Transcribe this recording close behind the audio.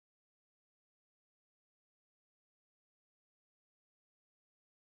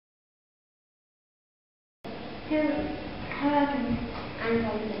Jak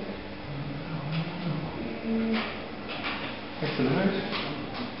se jmenuješ?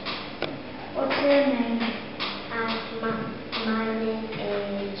 What's your name? My name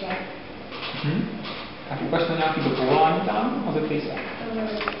is Jack. Tak ukaž to nějaký do povolání tam a zeptej se.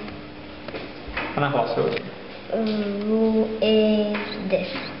 A nahlas, jo? Who is this?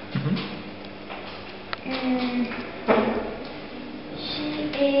 She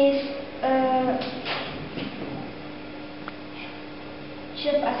is a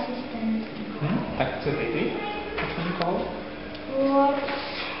shop assistant. Tak se dej ty. Někoho? What's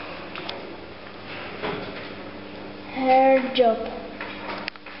her job?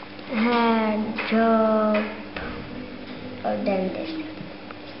 Her job a dentist.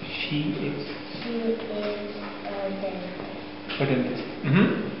 She is A dentist. a dentist.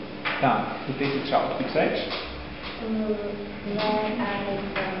 Tak, zeptej si třeba odkud seš. Where are you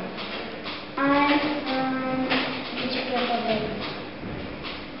from? I'm from Czech Republic.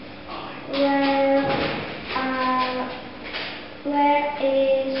 Where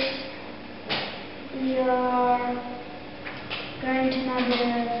is your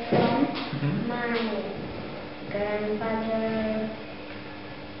grandmother from? My grandfather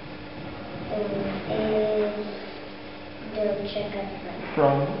is the Czech Republic.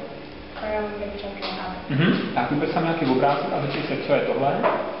 From? From the Czech Republic. Tak vůbec tam nějaký obrázek a zeptej se, co je tohle.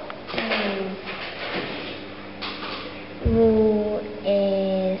 Who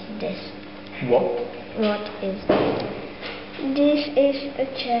is this? What? What is this? This is a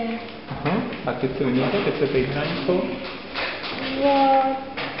chair. Tak teď se vidíte, teď se pejte na něco.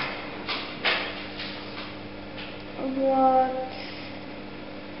 What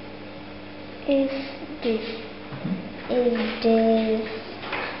is this? Is this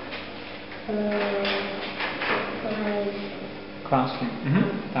Classroom.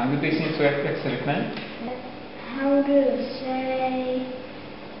 Tak zeptej si něco, jak se řekne. How do you say?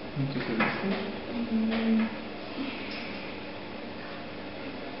 Co se myslí?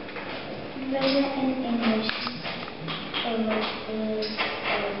 Whether in English or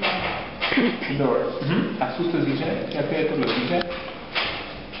Door. Tak zkuste zvíře. Jaké je tohle zvíře?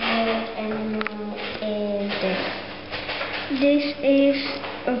 what animal is this? This is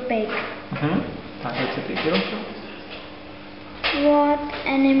a pig. Tak teď se pejte. What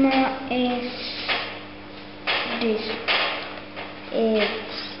animal is this?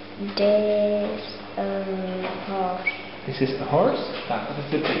 It's this horse. This is a horse. Tak a teď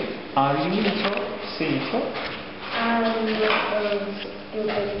se pejte. Are you něco? Jsi něco? Are you a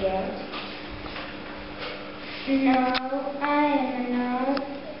stupid girl? No, I am not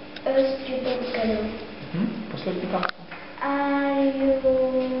a stupid girl. Poslední otázka. Are you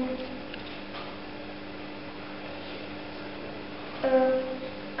a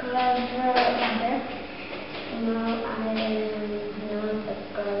clever mother? No, I am not a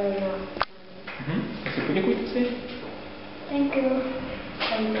clever mother. Tak si poděkujte si. Thank you.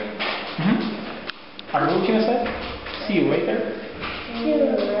 A rozloučíme se. See you later. See you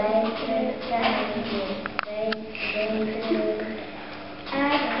later.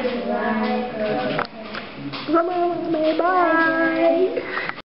 Bye. Bye.